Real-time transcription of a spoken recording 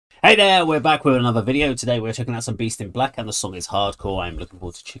Hey there, we're back with another video. Today we're checking out some Beast in Black and the song is Hardcore. I'm looking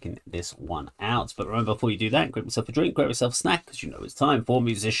forward to checking this one out. But remember, before you do that, grab yourself a drink, grab yourself a snack, because you know it's time for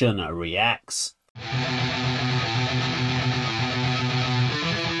Musician Reacts.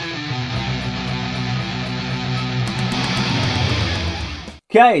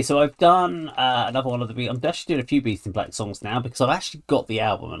 Okay, so I've done another one of the I'm actually doing a few Beast in Black songs now because I've actually got the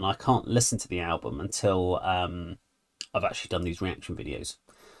album and I can't listen to the album until I've actually done these reaction videos,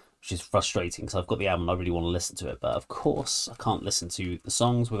 which is frustrating because I've got the album and I really want to listen to it, but of course I can't listen to the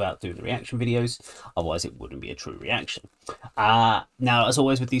songs without doing the reaction videos, otherwise it wouldn't be a true reaction. Now, as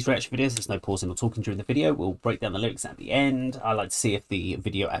always with these reaction videos, there's no pausing or talking during the video. We'll break down the lyrics at the end. I like to see if the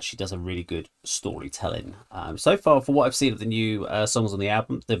video actually does a really good storytelling. So far, for what I've seen of the new songs on the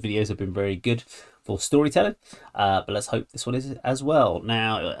album, the videos have been very good for storytelling, but let's hope this one is as well.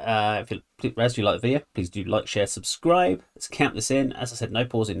 Now, if you like the video, please do like, share, subscribe. Let's count this in. As I said, no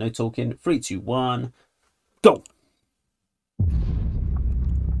pausing, no talking. 3, 2, 1, go.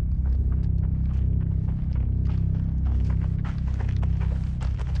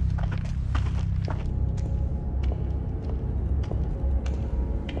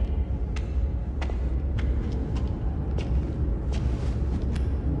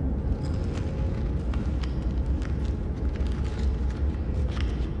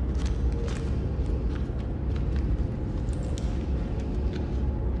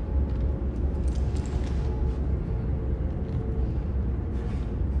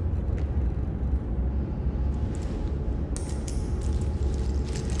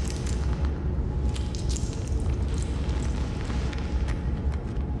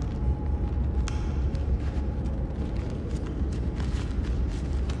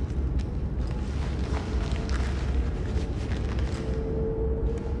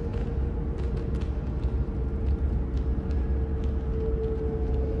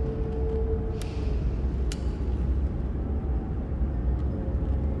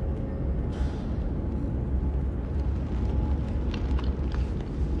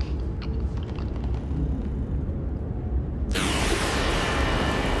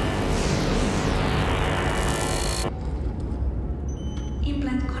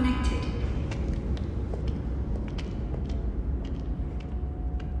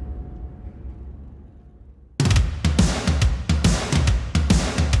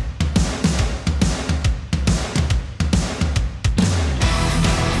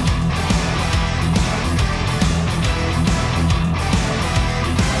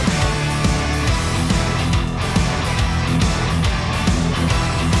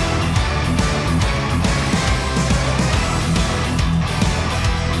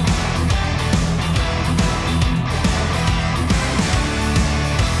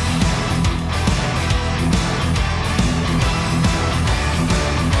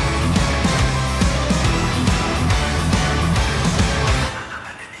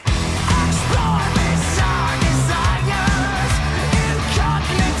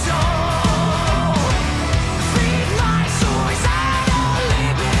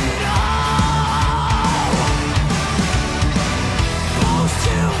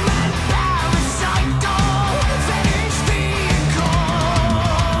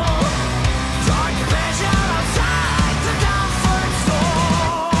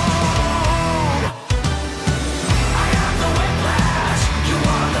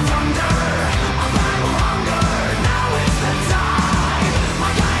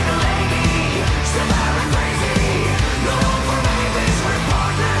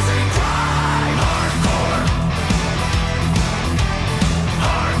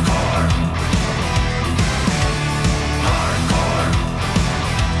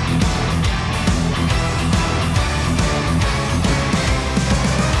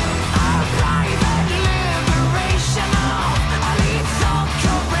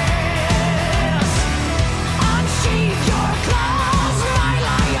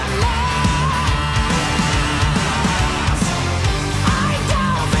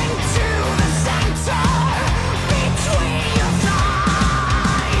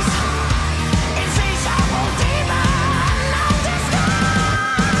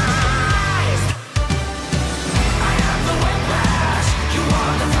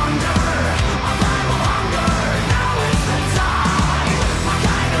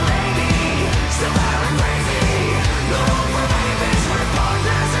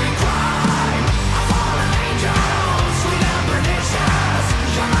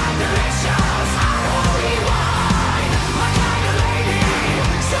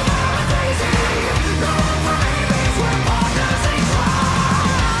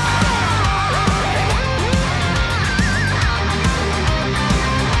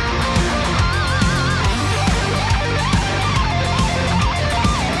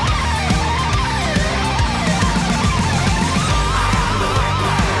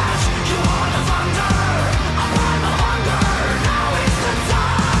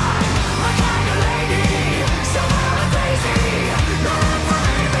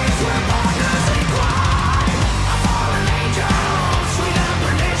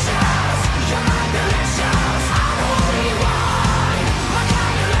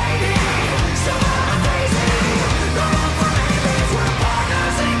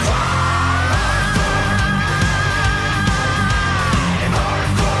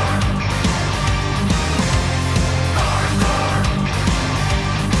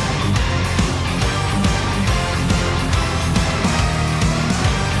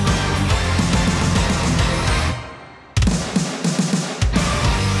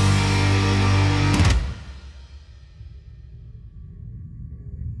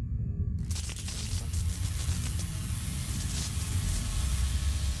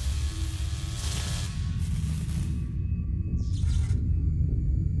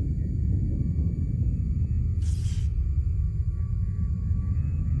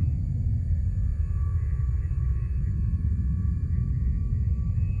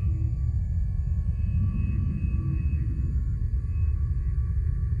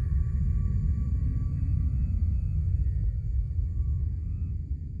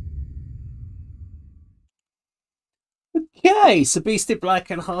 Okay, so Beastie Black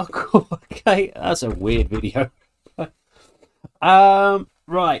and hardcore. Okay, that's a weird video.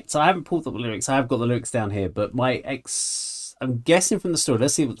 Right. So I haven't pulled up the lyrics. I have got the lyrics down here, but I'm guessing from the story.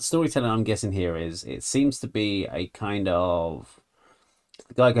 Let's see what the storytelling I'm guessing here is. It seems to be a kind of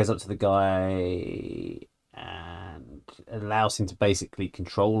the guy goes up to the guy and allows him to basically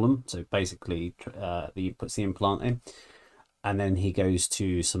control him. So basically, he puts the implant in, and then he goes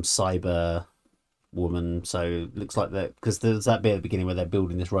to some cyber woman. So it looks like that because there's that bit at the beginning where they're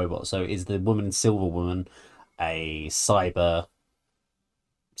building this robot. So is the woman Silver Woman a cyber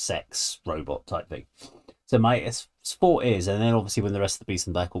sex robot type thing? So my thought is, and then obviously when the rest of the Beast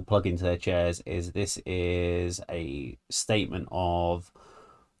and Black will plug into their chairs, is this is a statement of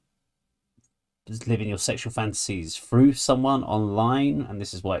living your sexual fantasies through someone online, and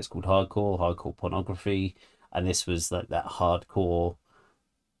this is why it's called hardcore pornography, and this was like that hardcore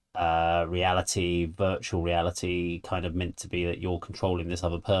reality, virtual reality, kind of meant to be that you're controlling this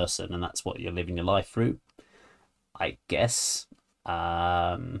other person, and that's what you're living your life through, I guess.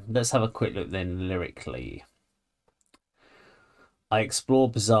 Let's have a quick look then lyrically. I explore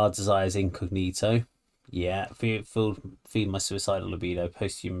bizarre desires incognito. Yeah, feed my suicidal libido,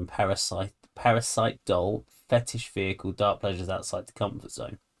 post-human parasite doll, fetish vehicle, dark pleasures outside the comfort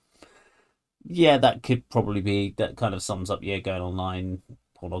zone. Yeah, that could probably be, that kind of sums up, yeah, going online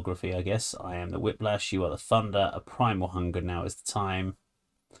pornography, I guess. I am the whiplash, you are the thunder, a primal hunger, now is the time.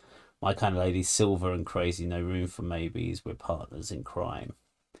 My kind of lady, silver and crazy, no room for maybes, we're partners in crime.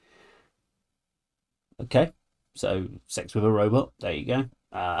 Okay, so sex with a robot, there you go.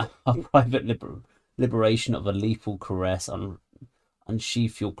 A private liberation of a lethal caress,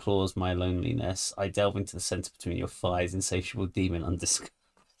 unsheath your claws, my loneliness. I delve into the center between your thighs, insatiable demon undiscovered.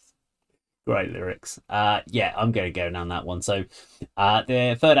 Great lyrics. Yeah, I'm going to go down that one. So,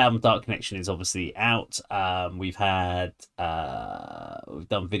 the third album, Dark Connection, is obviously out. We've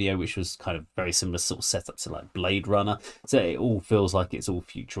done video, which was kind of very similar sort of setup to like Blade Runner. So it all feels like it's all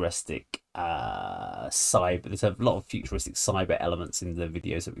futuristic cyber. There's a lot of futuristic cyber elements in the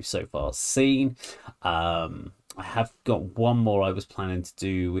videos that we've so far seen. I have got one more I was planning to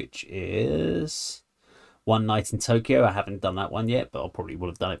do, which is One Night in Tokyo. I haven't done that one yet, but I probably would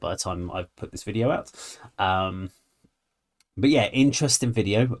have done it by the time I've put this video out. But yeah, interesting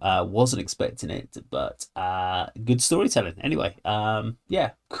video. Wasn't expecting it, but good storytelling. Anyway,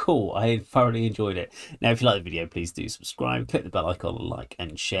 yeah, cool. I thoroughly enjoyed it. Now, if you like the video, please do subscribe, click the bell icon, like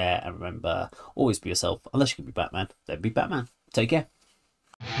and share, and remember, always be yourself. Unless you can be Batman, then be Batman. Take care.